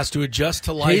has to adjust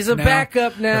to life. He's a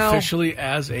backup now. Officially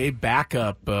as a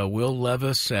backup. Will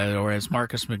Levis, or as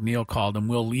Marcus McNeil called him,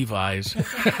 Will Levis,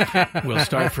 will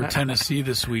start for Tennessee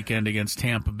this weekend against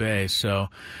Tampa Bay. So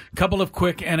a couple of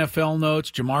quick NFL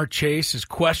notes. Jamar Chase is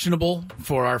questionable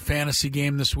for our fantasy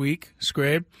game this week,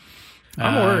 Skrabe.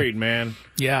 I'm worried, man.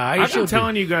 Yeah, I've been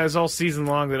telling you guys all season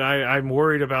long that I'm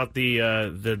worried about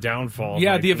the downfall.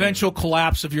 Yeah, the eventual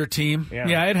collapse of your team.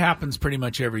 Yeah, it happens pretty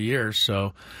much every year.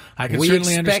 So I can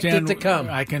certainly understand. It to come.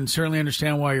 I can certainly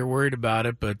understand why you're worried about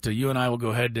it. But you and I will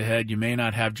go head to head. You may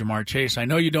not have Jamar Chase. I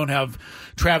know you don't have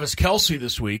Travis Kelce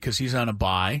this week because he's on a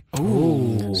bye.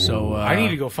 Ooh. So I need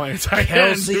to go find a tight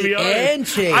end. Kelce and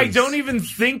Chase. I don't even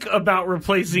think about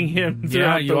replacing him.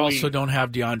 Yeah, you also don't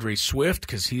have DeAndre Swift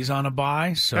because he's on a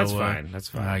bye. So that's fine. That's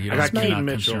fine. I got Keaton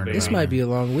Mitchell. This might be a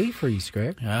long week for you,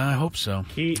 Scrape. I hope so.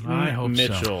 I hope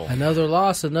Mitchell. So. Another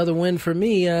loss, another win for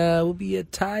me. We'll be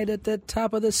tied at the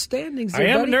top of the standings. I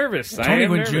am nervous. Tony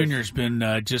Gwynn Jr. has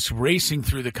been just racing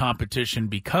through the competition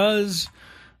because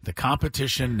the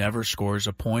competition never scores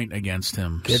a point against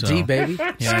him. Good D, baby.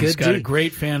 Yeah, he's got a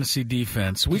great fantasy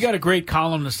defense. We got a great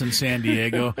columnist in San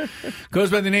Diego.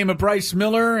 Goes by the name of Bryce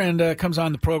Miller and comes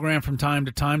on the program from time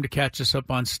to time to catch us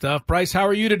up on stuff. Bryce, how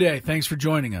are you today? Thanks for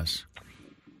joining us.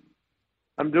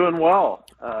 I'm doing well.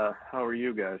 How are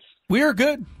you guys? We are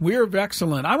good. We are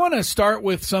excellent. I want to start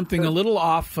with something a little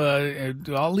off.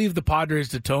 I'll leave the Padres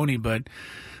to Tony, but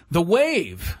the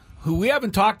Wave, who we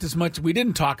haven't talked as much, we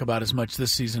didn't talk about as much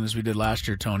this season as we did last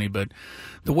year, Tony, but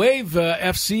the Wave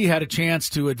FC had a chance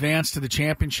to advance to the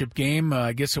championship game.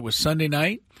 I guess it was Sunday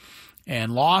night,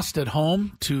 and lost at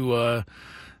home to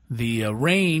the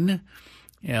Reign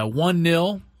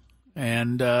 1-0.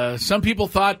 And some people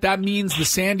thought that means the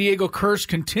San Diego curse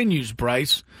continues,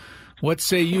 Bryce. What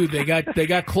say you? They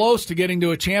got close to getting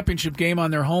to a championship game on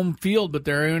their home field, but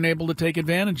they're unable to take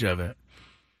advantage of it.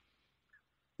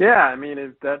 Yeah, I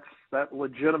mean that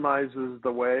legitimizes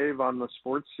the Wave on the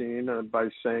sports scene by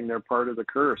saying they're part of the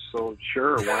curse. So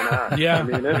sure, why not? Yeah, I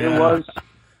mean it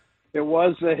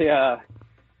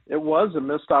was a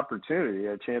missed opportunity,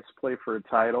 a chance to play for a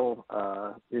title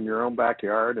in your own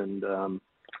backyard, and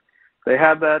they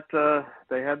had that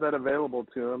available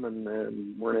to them,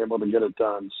 and weren't able to get it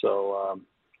done. So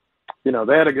they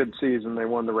had a good season. They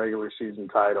won the regular season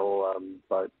title,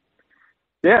 but.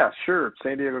 Yeah, sure.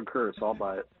 San Diego curse. I'll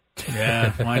buy it.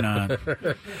 Yeah, why not?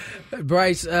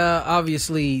 Bryce,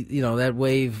 obviously, that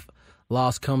Wave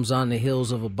loss comes on the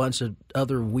heels of a bunch of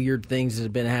other weird things that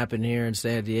have been happening here in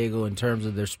San Diego in terms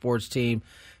of their sports team.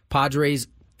 Padres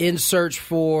in search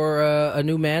for a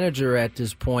new manager at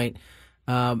this point.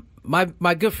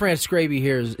 My good friend Skraby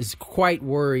here is quite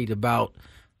worried about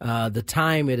the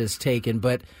time it has taken,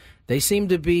 but they seem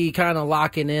to be kind of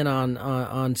locking in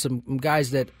on some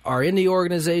guys that are in the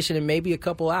organization and maybe a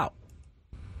couple out.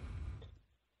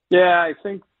 Yeah,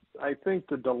 I think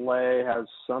the delay has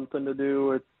something to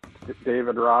do with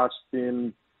David Ross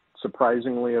being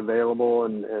surprisingly available,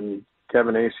 and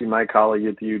Kevin Acey, my colleague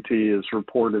at the UT, has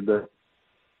reported that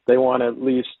they want to at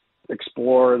least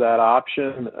explore that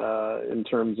option in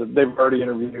terms of they've already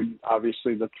interviewed,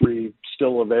 obviously, the 3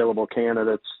 still available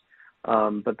candidates,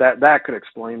 but that could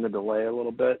explain the delay a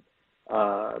little bit.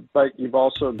 But you've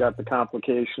also got the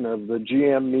complication of the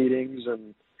GM meetings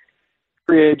and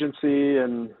free agency,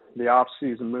 and the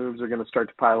off-season moves are going to start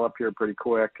to pile up here pretty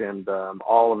quick, and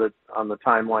all of it on the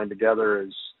timeline together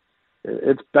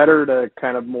it's better to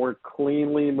kind of more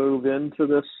cleanly move into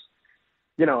this,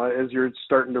 as you're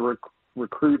starting to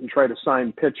recruit and try to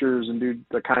sign pitchers and do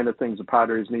the kind of things the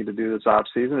Padres need to do this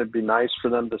offseason. It'd be nice for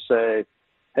them to say,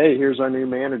 hey, here's our new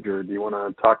manager. Do you want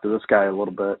to talk to this guy a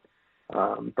little bit?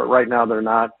 But right now they're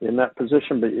not in that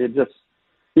position, but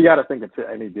you got to think it's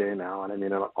any day now. And I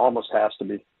mean, it almost has to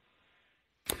be.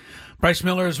 Bryce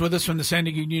Miller is with us from the San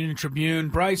Diego Union-Tribune.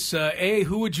 Bryce, A,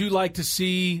 who would you like to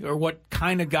see, or what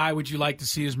kind of guy would you like to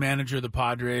see as manager of the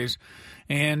Padres?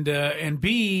 And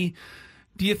B,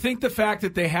 do you think the fact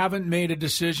that they haven't made a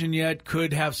decision yet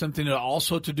could have something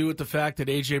also to do with the fact that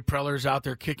A.J. Preller's out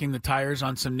there kicking the tires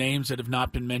on some names that have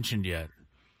not been mentioned yet?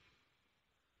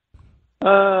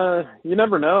 You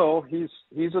never know.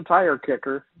 He's a tire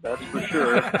kicker, that's for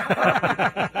sure.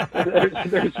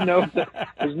 There's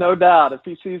no doubt. If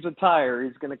he sees a tire,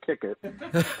 he's going to kick it.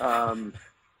 I'm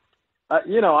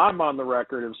on the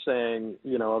record of saying,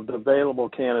 of the available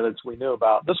candidates we knew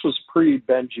about, this was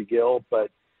pre-Benji Gill, but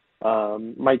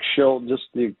Mike Schill,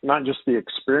 not just the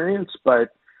experience, but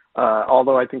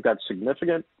although I think that's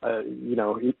significant,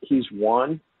 he's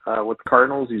won with the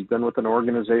Cardinals. He's been with an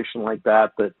organization like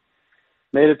that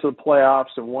made it to the playoffs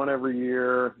and won every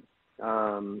year.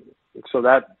 So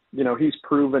that, he's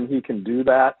proven he can do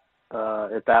that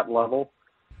at that level.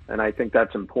 And I think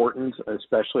that's important,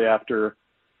 especially after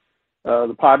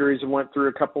the Padres have went through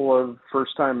a couple of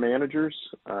first-time managers.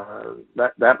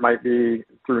 That might be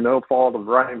through no fault of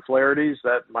Ryan Flaherty's.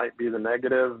 That might be the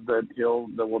negative that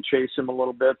will chase him a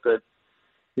little bit. That,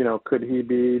 could he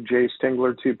be Jace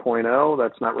Tingler 2.0?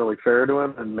 That's not really fair to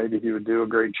him, and maybe he would do a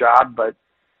great job. But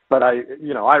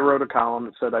I wrote a column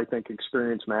that said I think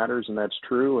experience matters, and that's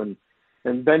true.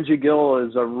 And Benji Gill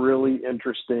is a really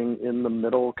interesting in the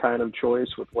middle kind of choice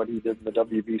with what he did in the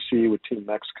WBC with Team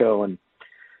Mexico, and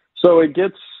so it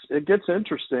gets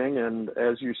interesting. And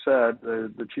as you said,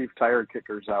 the chief tire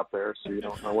kicker's out there, so you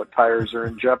don't know what tires are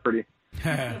in jeopardy.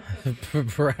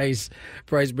 Bryce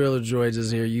Miller joins us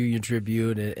here, Union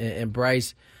Tribune, and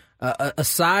Bryce.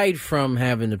 Aside from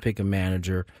having to pick a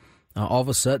manager, all of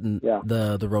a sudden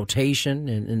the rotation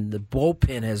and the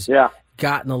bullpen has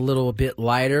gotten a little bit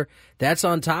lighter. That's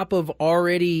on top of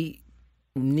already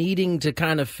needing to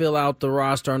kind of fill out the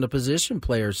roster on the position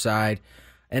player side,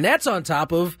 and that's on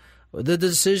top of the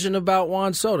decision about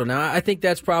Juan Soto. Now, I think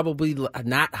that's probably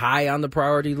not high on the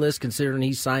priority list considering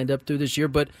he's signed up through this year,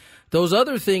 but those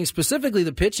other things, specifically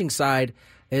the pitching side,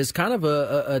 is kind of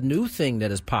a new thing that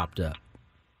has popped up.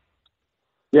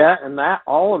 Yeah, and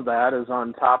all of that is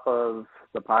on top of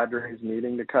the Padres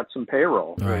needing to cut some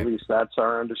payroll. Right. At least that's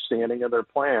our understanding of their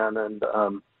plan. And,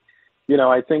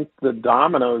 I think the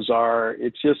dominoes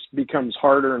it just becomes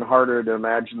harder and harder to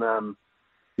imagine them,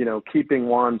 keeping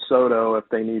Juan Soto if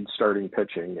they need starting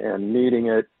pitching and needing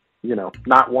it,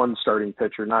 not one starting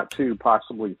pitcher, not two,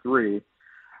 possibly three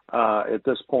at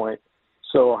this point.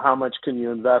 So how much can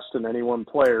you invest in any one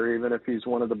player, even if he's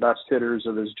one of the best hitters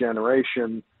of his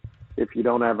generation? If you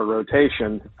don't have a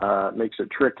rotation, it makes it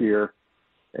trickier.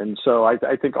 And so I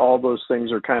think all those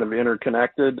things are kind of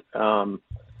interconnected.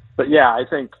 But yeah, I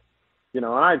think, and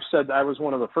I've said I was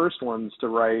one of the first ones to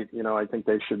write, I think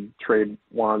they should trade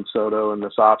Juan Soto in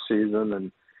this offseason.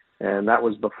 And that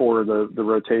was before the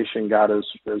rotation got as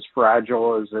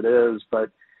fragile as it is. But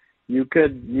you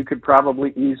could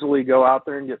probably easily go out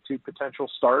there and get 2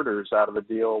 potential starters out of a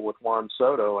deal with Juan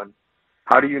Soto. And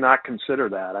how do you not consider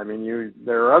that? I mean,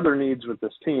 there are other needs with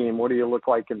this team. What do you look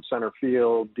like in center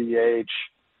field, DH?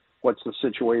 What's the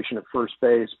situation at first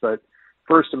base? But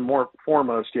first and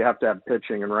foremost, you have to have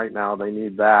pitching, and right now they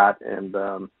need that.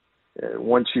 And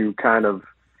once you kind of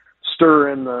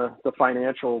stir in the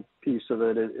financial piece of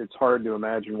it, it's hard to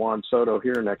imagine Juan Soto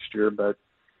here next year. But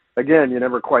again, you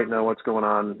never quite know what's going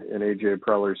on in A.J.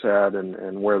 Preller's head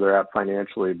and where they're at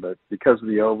financially. But because of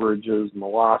the overages and the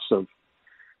loss of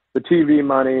the TV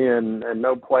money and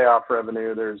no playoff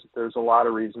revenue, there's a lot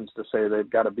of reasons to say they've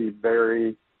got to be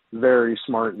very, very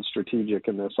smart and strategic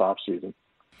in this offseason.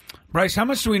 Bryce, how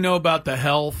much do we know about the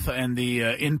health and the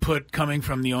input coming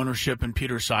from the ownership and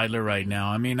Peter Seidler right now?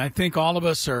 I mean, I think all of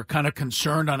us are kind of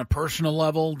concerned on a personal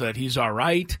level that he's all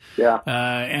right. Yeah.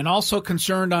 And also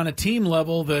concerned on a team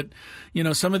level that,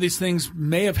 some of these things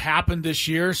may have happened this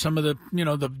year. Some of the,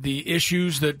 the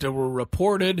issues that were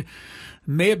reported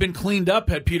may have been cleaned up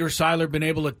had Peter Seidler been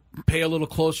able to pay a little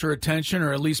closer attention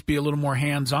or at least be a little more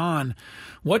hands-on.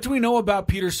 What do we know about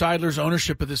Peter Seidler's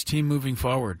ownership of this team moving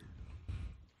forward?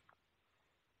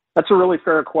 That's a really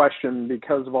fair question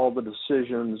because of all the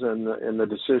decisions and the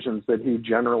decisions that he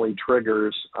generally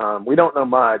triggers. We don't know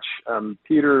much.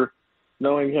 Peter,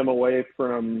 knowing him away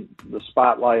from the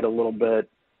spotlight a little bit,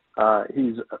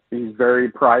 he's very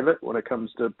private when it comes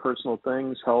to personal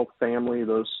things, health, family,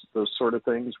 those sort of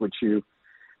things, which you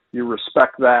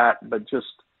respect that, but just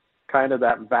kind of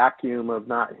that vacuum of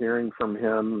not hearing from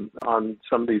him on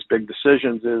some of these big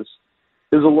decisions is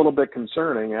a little bit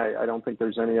concerning. I don't think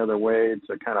there's any other way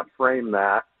to kind of frame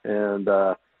that. And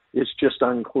it's just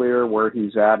unclear where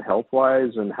he's at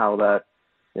health-wise and how that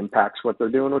impacts what they're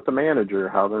doing with the manager,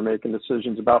 how they're making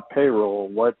decisions about payroll.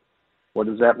 What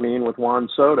does that mean with Juan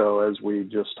Soto, as we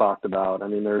just talked about? I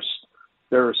mean,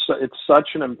 it's such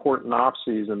an important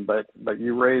offseason, but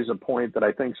you raise a point that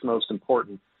I think is most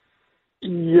important.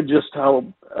 You just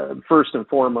hope, first and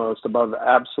foremost, above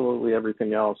absolutely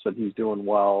everything else, that he's doing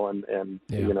well and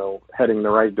heading the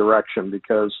right direction,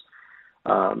 because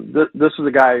this is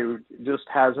a guy who just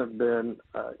hasn't been,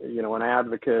 an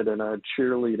advocate and a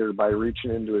cheerleader by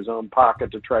reaching into his own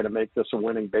pocket to try to make this a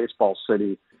winning baseball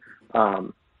city.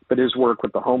 But his work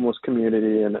with the homeless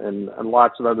community and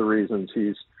lots of other reasons,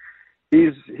 he's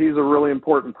a really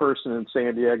important person in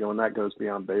San Diego, and that goes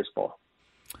beyond baseball.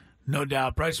 No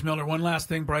doubt. Bryce Miller, one last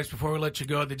thing, Bryce, before we let you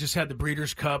go. They just had the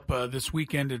Breeders' Cup this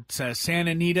weekend at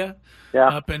Santa Anita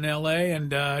up in L.A.,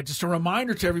 and just a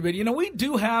reminder to everybody, we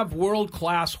do have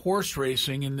world-class horse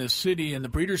racing in this city, and the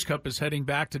Breeders' Cup is heading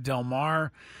back to Del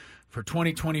Mar for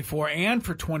 2024 and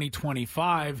for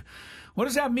 2025. What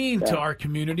does that mean to our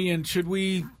community, and should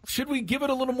we give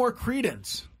it a little more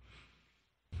credence?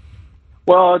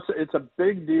 Well, it's a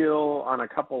big deal on a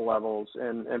couple levels,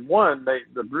 and one,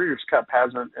 the Breeders' Cup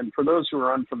hasn't. And for those who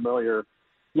are unfamiliar,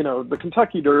 the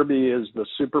Kentucky Derby is the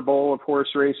Super Bowl of horse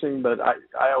racing, but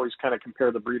I always kind of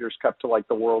compare the Breeders' Cup to like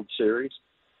the World Series,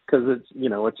 because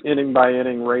it's inning by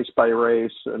inning, race by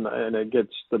race, and it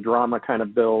gets the drama kind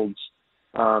of builds.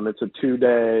 It's a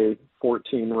 2-day,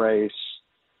 14 race,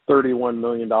 $31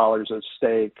 million at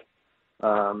stake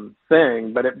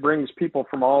thing, but it brings people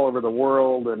from all over the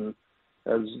world, and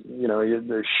as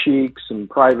there's sheiks and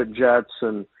private jets,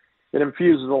 and it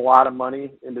infuses a lot of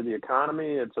money into the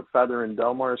economy. It's a feather in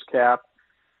Del Mar's cap.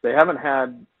 They haven't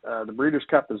had the Breeders'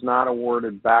 Cup is not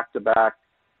awarded back-to-back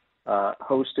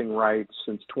hosting rights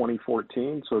since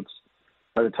 2014. So it's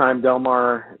by the time Del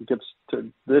Mar gets to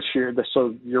this year.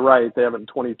 So you're right, they have it in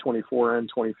 2024 and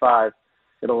 25.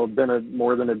 It'll have been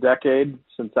more than a decade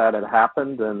since that had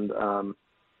happened, and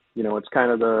it's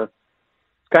kind of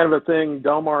a thing.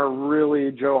 Del Mar really,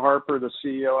 Joe Harper, the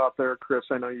CEO out there, Chris,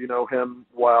 I know you know him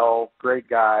well, great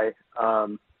guy.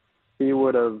 He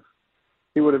would have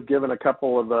given a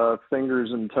couple of fingers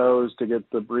and toes to get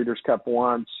the Breeders' Cup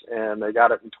once, and they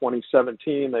got it in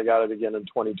 2017. They got it again in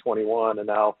 2021, and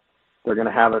now they're going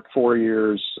to have it 4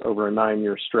 years over a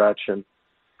 9-year stretch. And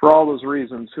for all those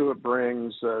reasons, who it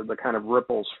brings, the kind of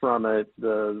ripples from it,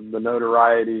 the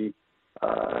notoriety,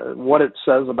 what it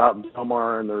says about Del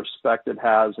Mar and the respect it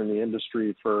has in the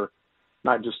industry for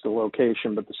not just the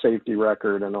location, but the safety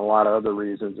record and a lot of other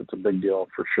reasons, it's a big deal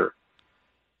for sure.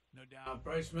 No doubt.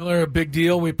 Bryce Miller, a big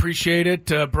deal. We appreciate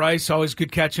it. Bryce, always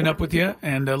good catching up with you,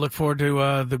 and look forward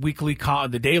to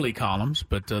the daily columns,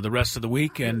 but the rest of the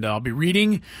week, and I'll be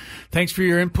reading. Thanks for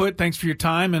your input. Thanks for your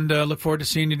time, and look forward to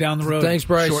seeing you down the road. Thanks,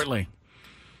 Bryce. Shortly.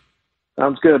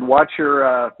 Sounds good. Watch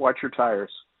your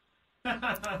tires.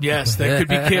 Yes, they could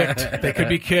be kicked. They could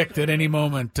be kicked at any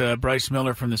moment. Bryce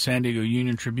Miller from the San Diego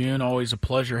Union-Tribune. Always a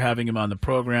pleasure having him on the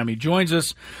program. He joins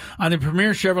us on the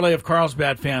Premier Chevrolet of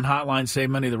Carlsbad fan hotline. Save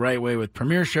money the right way with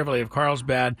Premier Chevrolet of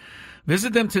Carlsbad.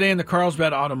 Visit them today in the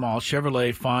Carlsbad Auto Mall.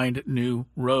 Chevrolet, find new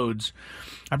roads.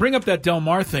 I bring up that Del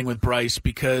Mar thing with Bryce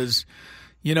because,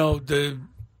 the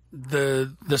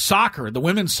soccer, the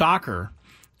women's soccer,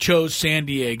 chose San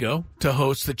Diego to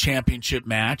host the championship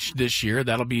match this year.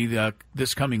 That'll be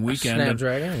this coming weekend.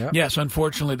 Snapdragon, yeah. Yes,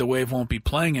 unfortunately the Wave won't be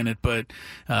playing in it, but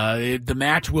the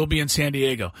match will be in San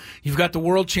Diego. You've got the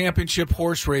World Championship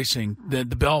horse racing,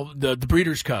 the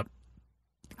Breeders' Cup,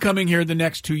 coming here the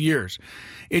next 2 years.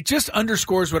 It just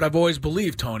underscores what I've always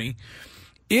believed, Tony.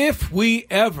 If we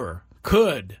ever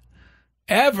could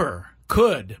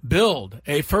could build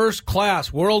a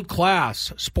first-class,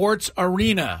 world-class sports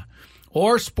arena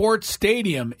or sports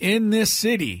stadium in this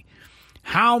city,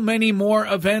 how many more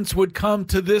events would come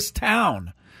to this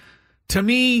town? To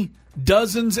me,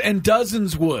 dozens and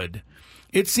dozens would.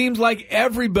 It seems like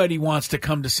everybody wants to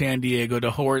come to San Diego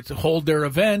to hold their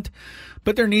event,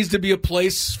 but there needs to be a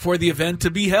place for the event to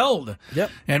be held.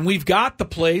 Yep. And we've got the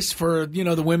place for,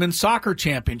 the women's soccer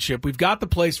championship. We've got the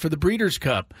place for the Breeders'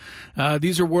 Cup.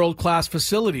 These are world-class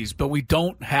facilities, but we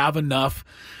don't have enough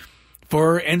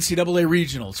for NCAA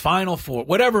regionals, Final Four,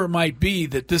 whatever it might be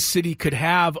that this city could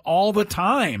have all the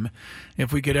time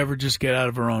if we could ever just get out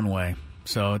of our own way.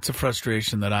 So it's a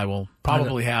frustration that I will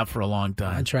probably have for a long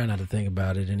time. I try not to think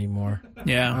about it anymore.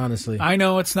 Yeah. Honestly. I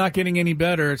know it's not getting any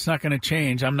better. It's not going to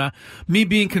change. Me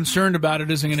being concerned about it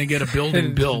isn't going to get a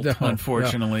building built,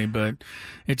 unfortunately, but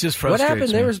it just frustrates me. What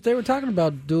happened? Me. They were talking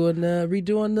about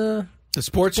redoing the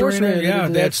sports arena. Yeah,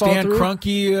 they had Stan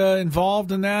Kroenke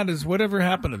involved in that. Whatever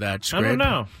happened to that? Scrape? I don't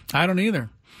know. I don't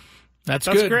either. That's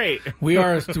good. Great. We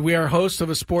are hosts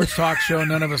of a sports talk show.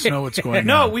 None of us know what's going on.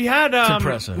 No, we had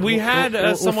impressive. We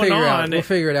had someone on. We'll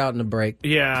figure it out in the break.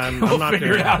 Yeah, we'll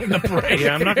figure it out in the break.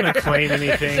 Yeah, I'm not going to claim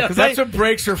anything because that's what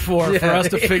breaks are for us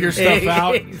to figure stuff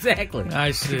out. Exactly. I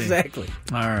see. Exactly.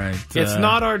 All right. It's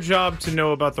not our job to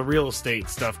know about the real estate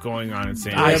stuff going on in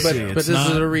San Diego. But this is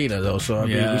an arena, though, so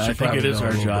we should I think it is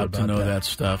our job to know that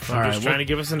stuff. I'm just trying to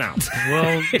give us an out.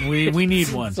 Well, we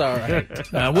need one. It's all right.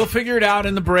 We'll figure it out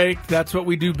in the break. That's what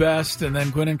we do best. And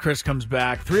then Gwynn and Chris comes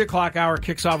back. 3 o'clock hour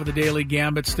kicks off with the Daily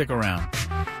Gambit. Stick around.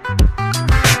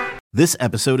 This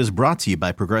episode is brought to you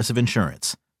by Progressive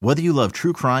Insurance. Whether you love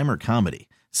true crime or comedy,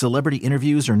 celebrity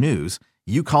interviews or news,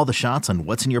 you call the shots on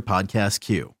what's in your podcast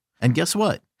queue. And guess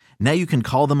what? Now you can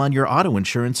call them on your auto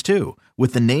insurance too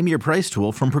with the Name Your Price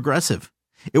tool from Progressive.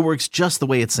 It works just the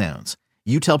way it sounds.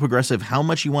 You tell Progressive how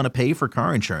much you want to pay for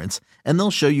car insurance, and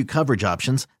they'll show you coverage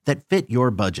options that fit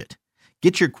your budget.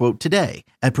 Get your quote today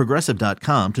at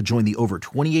Progressive.com to join the over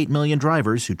 28 million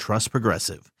drivers who trust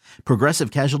Progressive. Progressive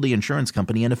Casualty Insurance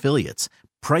Company and Affiliates.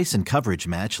 Price and coverage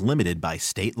match limited by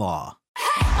state law.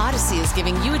 Odyssey is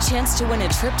giving you a chance to win a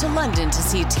trip to London to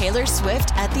see Taylor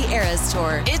Swift at the Eras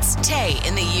Tour. It's Tay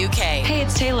in the UK. Hey,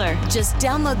 it's Taylor. Just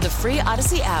download the free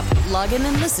Odyssey app, log in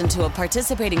and listen to a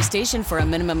participating station for a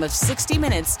minimum of 60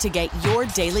 minutes to get your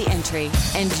daily entry.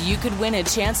 And you could win a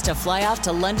chance to fly off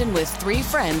to London with 3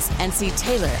 friends and see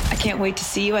Taylor. I can't wait to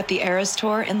see you at the Eras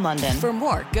Tour in London. For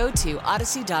more, go to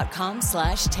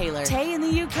odyssey.com/Taylor. Tay in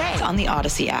the UK. It's on the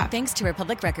Odyssey app. Thanks to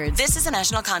Republic Records. This is a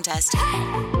national contest.